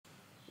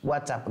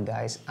What's up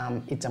guys,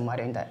 it's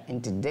Amari, and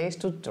in today's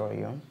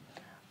tutorial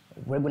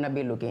we're gonna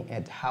be looking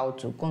at how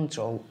to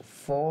control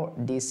 4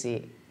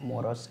 DC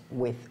motors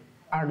with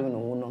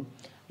Arduino Uno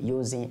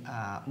using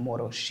a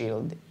motor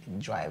shield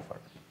driver.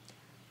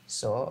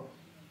 So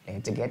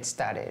to get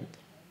started,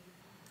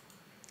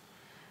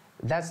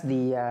 that's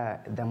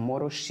the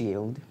motor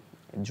shield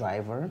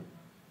driver,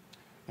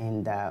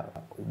 and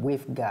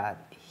we've got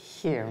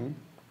here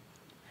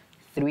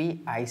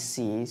 3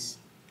 ICs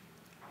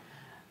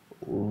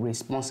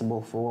responsible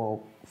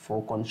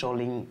for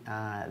controlling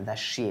the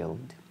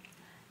shield.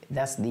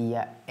 That's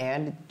the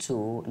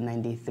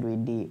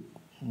L293D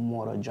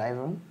motor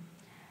driver.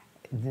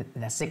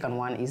 The second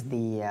one is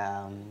the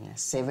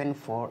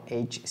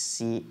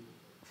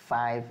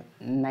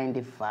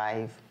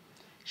 74HC595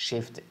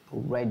 shift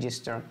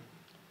register,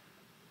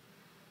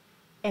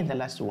 and the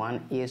last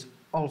one is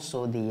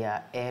also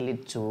the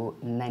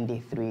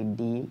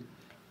L293D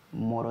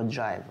motor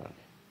driver.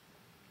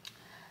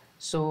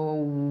 So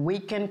we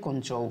can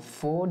control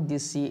 4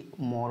 DC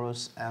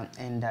motors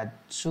and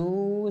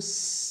 2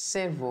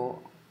 servo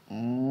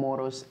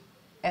motors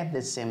at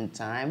the same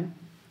time.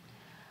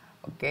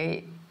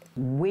 Okay,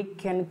 we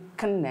can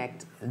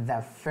connect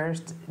the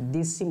first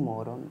DC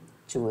motor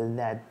to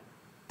the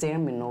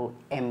terminal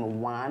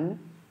M1,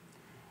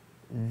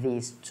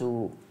 these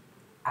two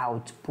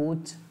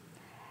output,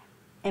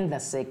 and the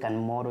second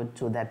motor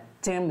to the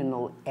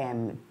terminal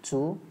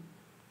M2,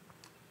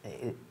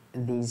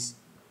 these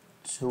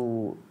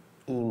two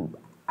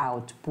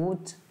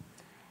output,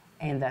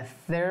 and the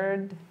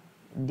third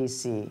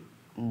DC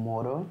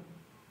motor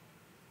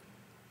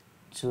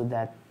to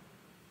the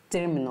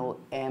terminal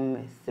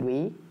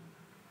M3.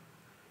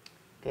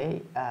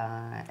 Okay,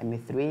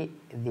 M3,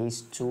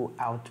 these two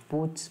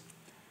outputs,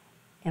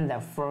 and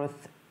the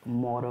fourth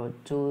motor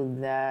to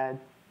the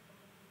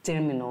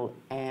terminal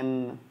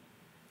M4,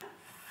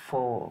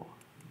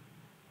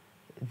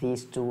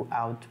 these two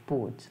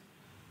outputs,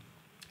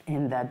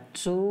 and the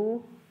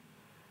 2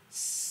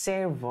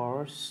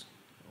 servos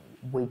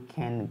we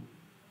can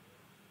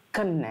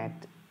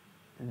connect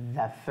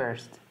the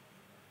first,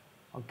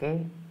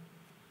 okay,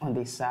 on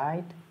this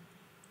side,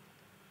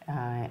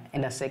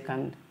 and the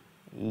second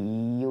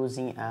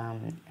using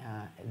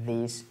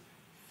these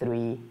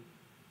 3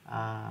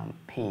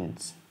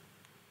 pins.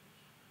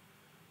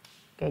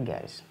 Okay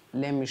guys,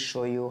 let me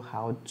show you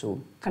how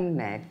to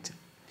connect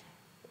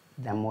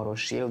the motor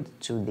shield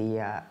to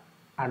the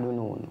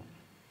Arduino Uno.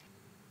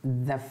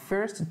 The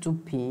first 2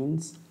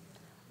 pins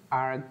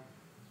are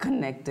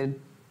connected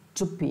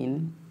to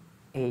pin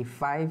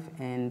A5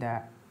 and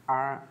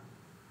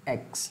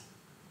RX,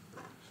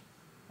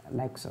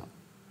 like so.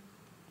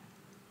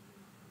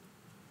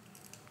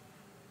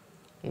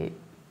 Okay.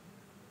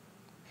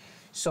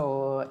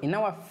 So in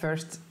our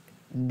first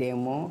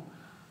demo,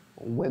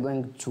 we're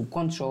going to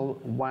control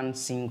one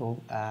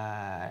single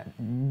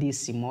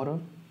DC motor,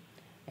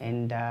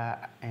 and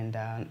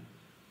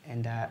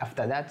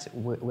after that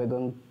we're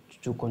going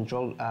to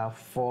control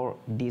 4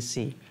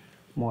 DC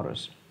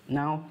motors.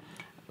 Now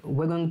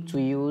we're going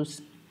to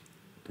use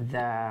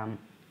the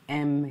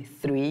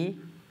M3,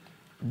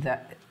 the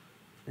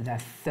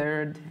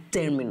third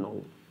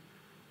terminal.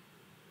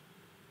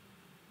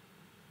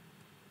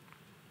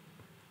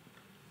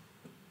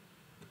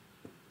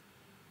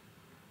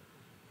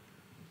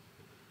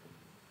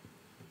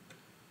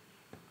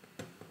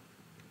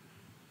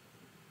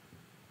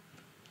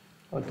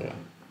 Okay,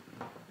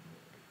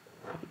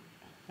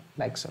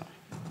 like so.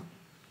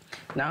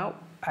 Now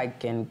I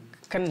can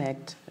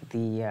connect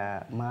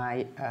the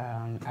my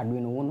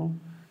Arduino Uno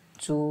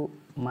to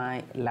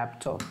my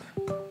laptop,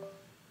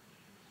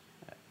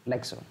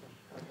 like so.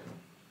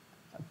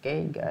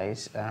 Okay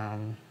guys,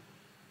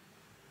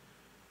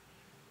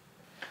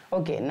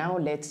 okay, now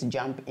let's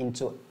jump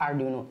into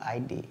Arduino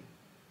IDE.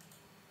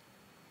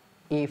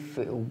 If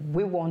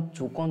we want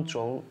to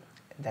control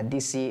the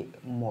DC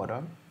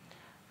motor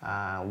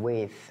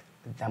with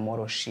the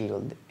motor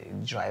shield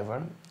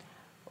driver,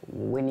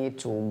 we need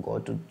to go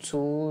to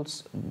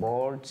Tools,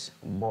 Boards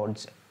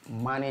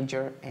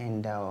Manager,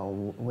 and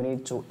we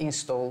need to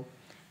install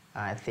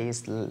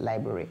this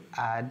library,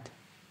 add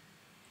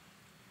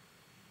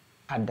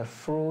the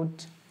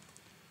fruit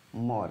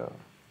motor.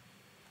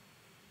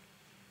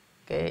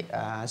 Okay,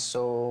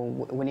 so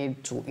we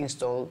need to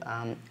install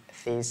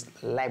this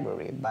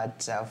library,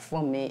 but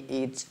for me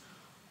it's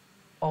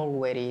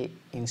already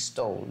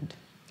installed.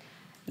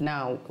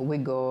 Now we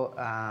go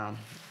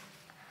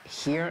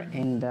here,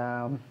 and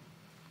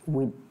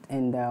we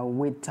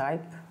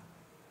type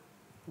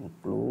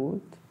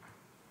include.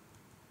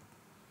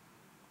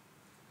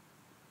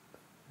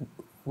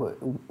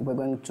 We're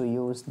going to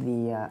use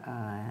the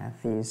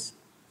this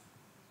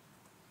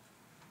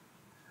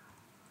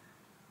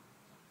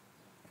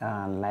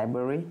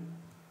library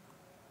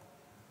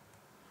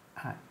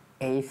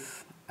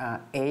AF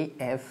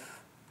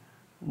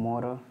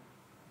motor.h.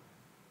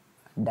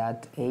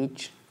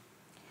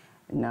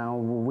 Now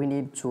we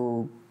need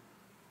to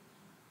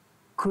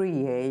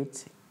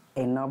create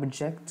an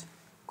object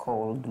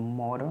called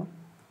motor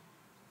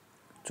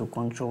to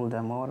control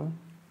the motor.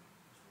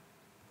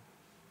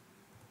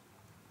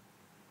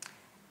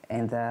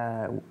 And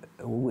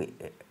we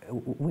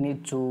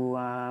need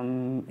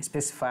to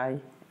specify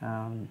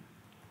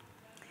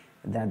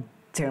the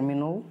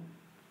terminal,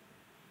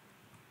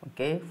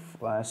 okay,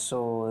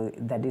 so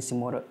the DC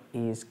motor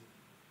is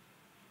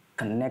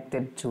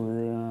connected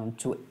to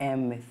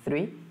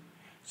M3,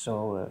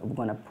 so we're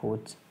gonna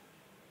put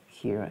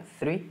here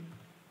 3,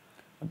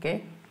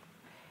 okay.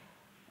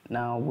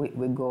 Now we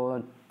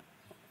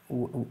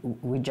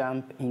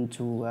jump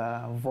into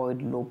a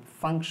void loop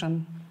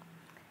function,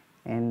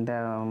 and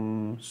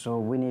so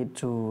we need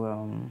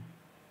to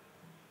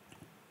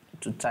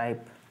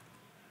type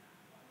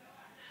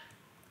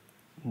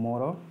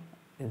motor,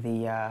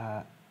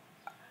 the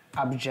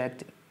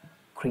object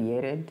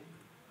created,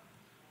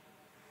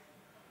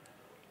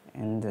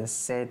 and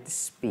set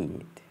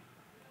speed.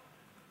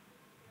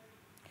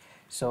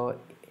 So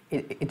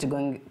it's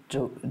going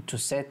to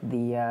set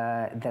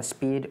the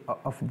speed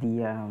of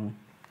the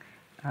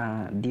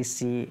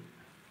DC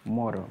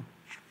motor.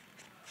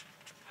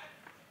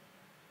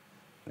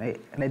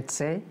 Let's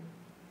say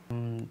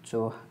to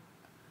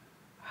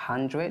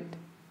 100,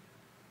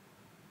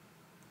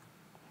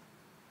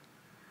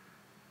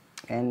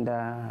 and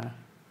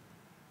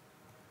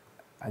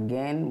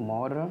again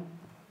motor,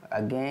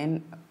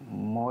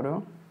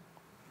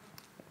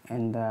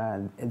 and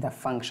the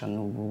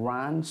function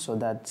run, so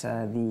that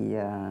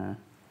the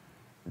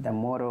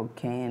motor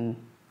can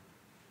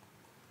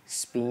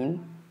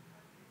spin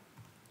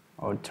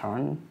or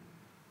turn.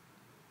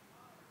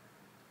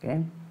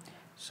 Okay,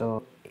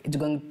 so it's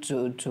going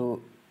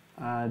to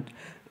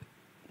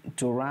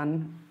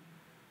run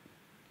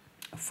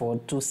for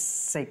 2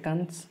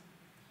 seconds,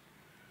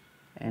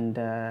 and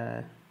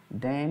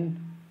then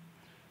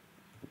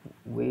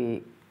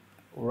we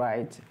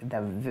write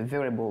the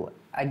variable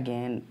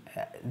again.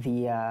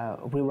 We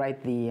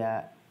write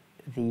the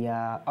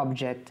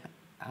object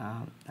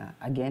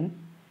again,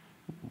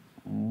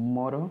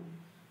 motor,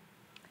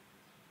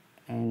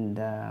 and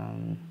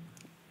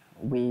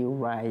we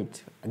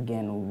write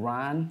again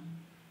run,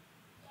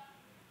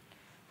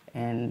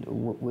 and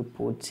we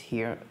put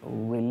here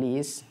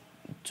release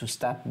to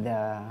stop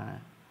the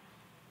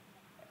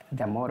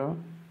motor,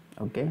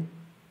 okay,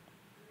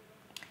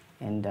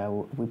 and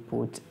we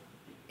put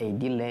a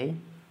delay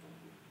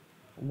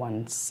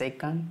 1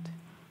 second,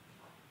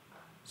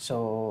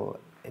 so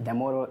the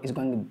motor is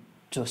going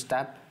to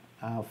stop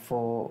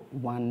for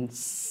 1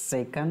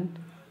 second.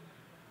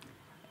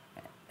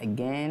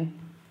 Again,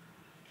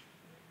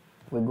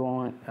 we're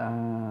going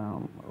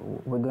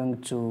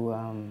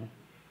to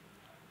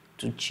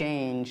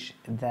change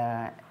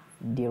the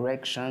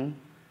direction.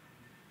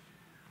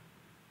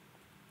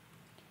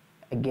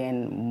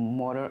 Again,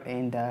 motor,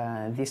 and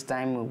this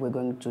time we're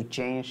going to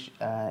change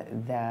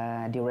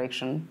the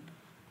direction.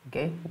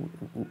 Okay,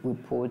 we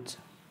put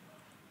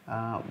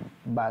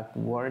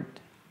backward,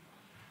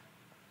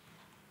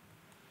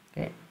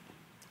 okay,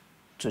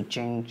 to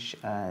change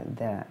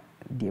the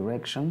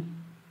direction.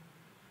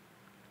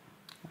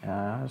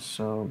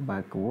 So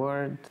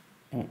backward,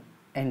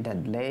 and the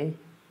delay,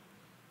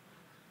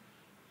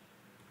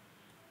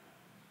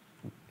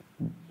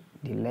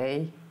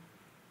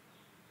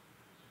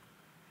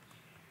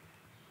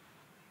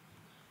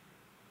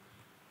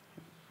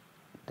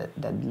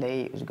 the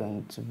delay is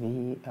going to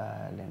be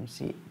let me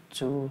see,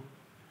 2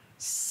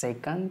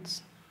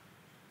 seconds,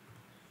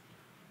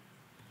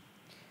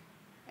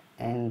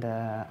 and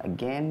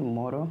again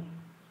motor.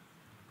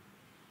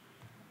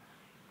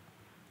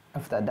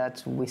 After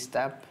that, we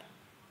stop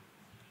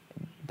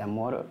the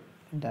motor,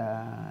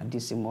 the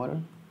DC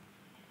motor.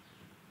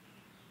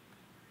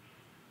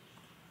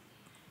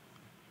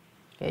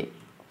 Okay,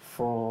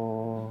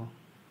 for,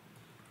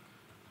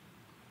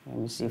 let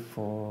me see,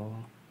 for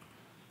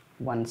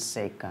 1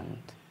 second.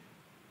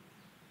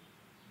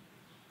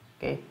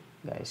 Okay,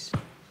 guys.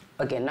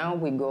 Okay, now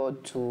we go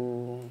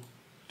to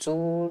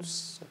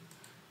tools.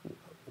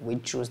 We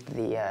choose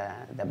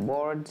the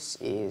boards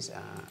is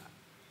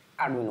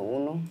Arduino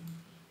Uno.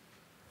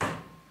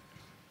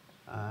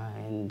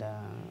 And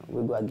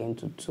we go again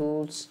to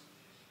tools,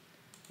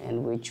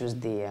 and we choose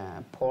the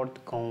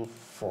port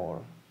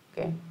conf4.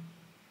 Okay,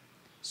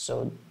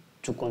 so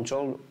to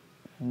control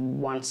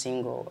one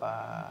single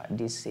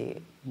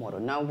DC motor.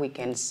 Now we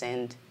can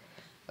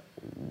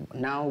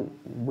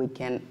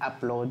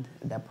upload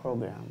the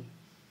program.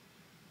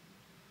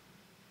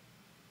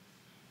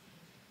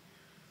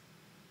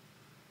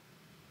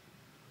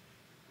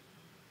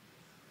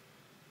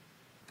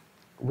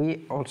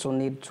 We also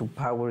need to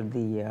power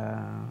the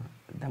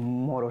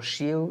motor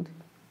shield.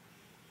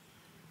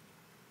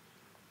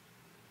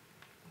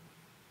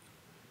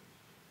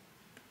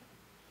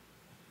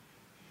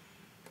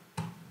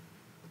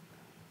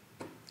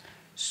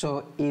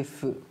 So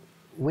if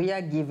we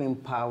are giving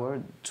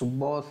power to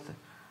both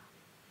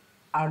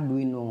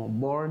Arduino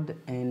board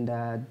and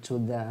to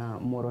the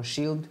motor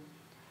shield,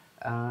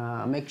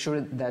 make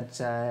sure that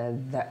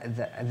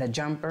the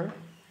jumper,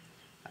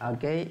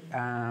 okay,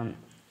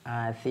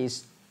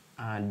 this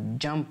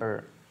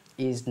jumper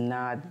is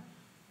not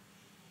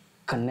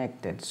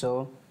connected,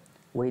 so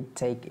we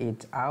take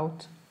it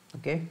out,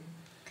 okay,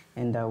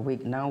 and we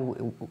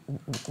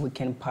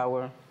can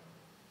power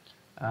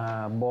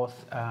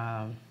both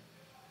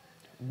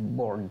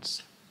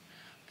boards,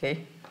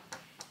 okay.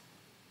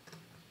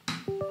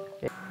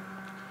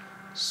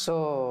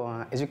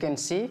 So as you can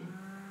see,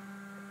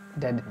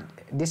 that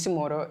this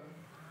motor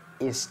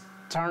is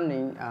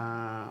turning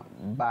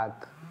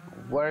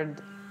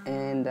backward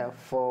and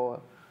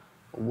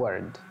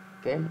forward,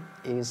 okay,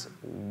 is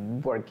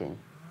working.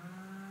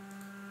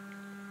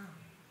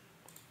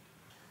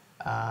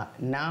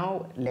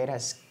 Now let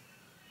us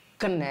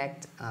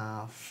connect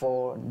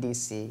 4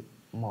 DC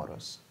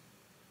motors.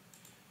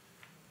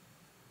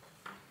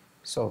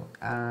 So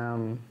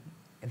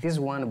this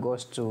one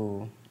goes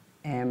to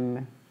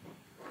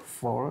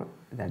M4,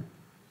 that,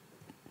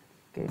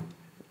 okay.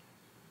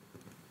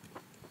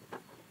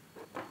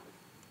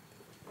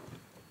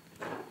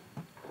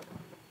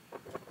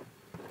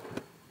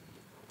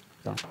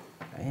 So,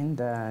 and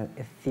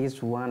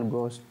this one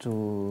goes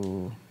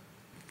to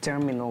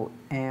terminal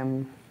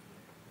M1.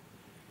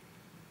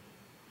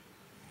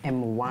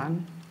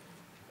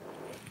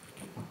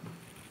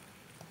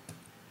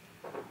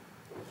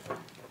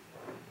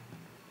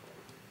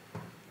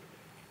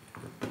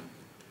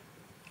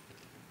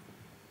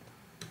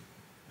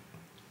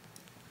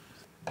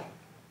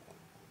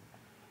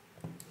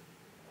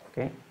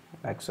 Okay,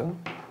 like so.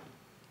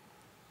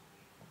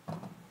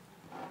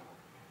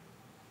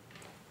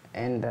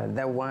 And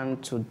that one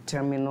to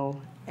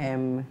terminal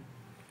M3,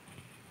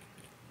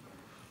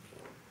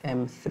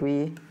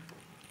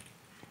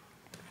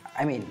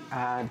 I mean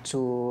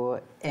to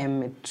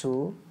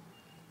M2.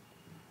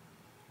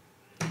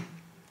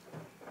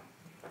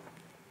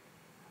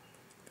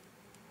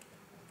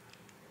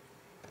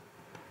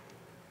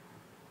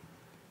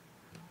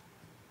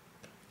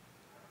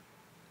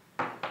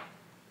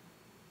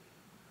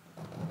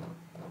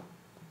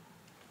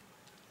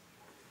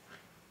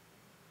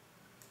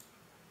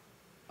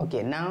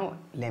 Okay, now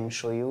let me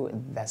show you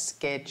the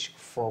sketch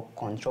for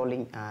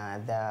controlling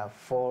the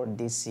 4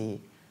 DC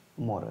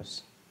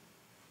motors.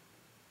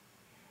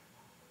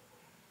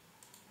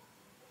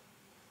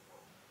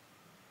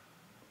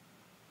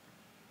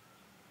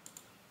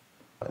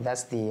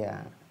 That's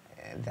the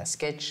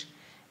sketch,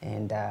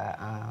 and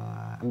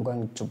I'm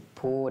going to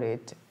put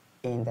it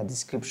in the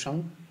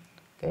description,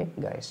 okay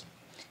guys.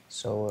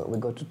 So we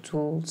go to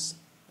tools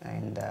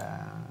and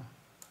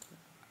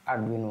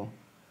Arduino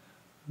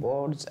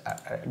boards,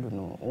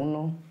 Arduino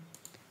Uno,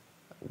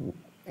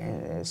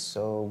 and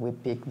so we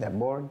pick the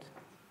board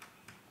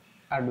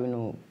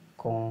Arduino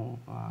Con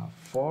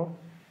 4,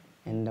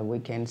 and we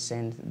can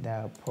send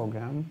the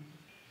program.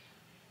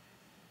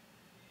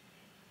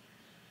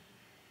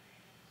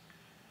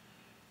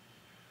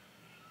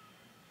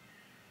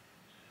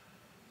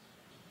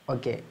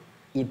 Okay,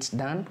 it's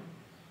done.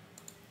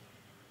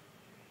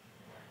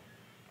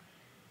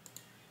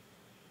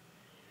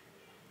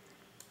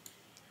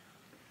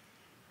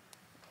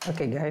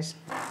 Okay guys,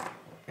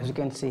 as you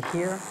can see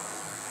here,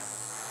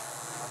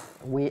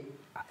 we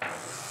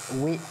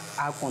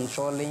are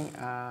controlling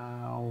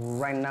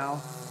right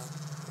now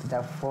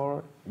the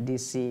 4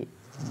 DC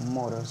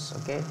motors,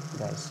 okay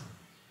guys.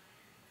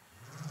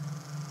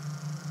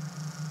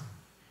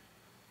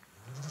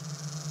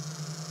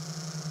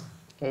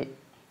 Okay,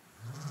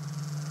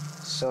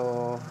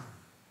 so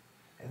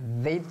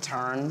they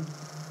turn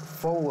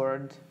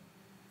forward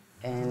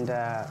and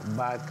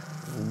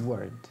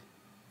backward.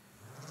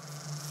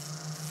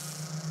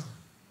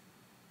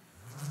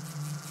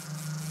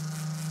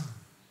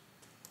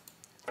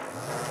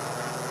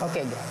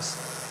 Okay guys,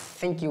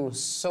 thank you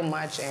so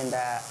much, and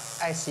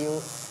I see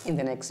you in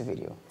the next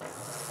video.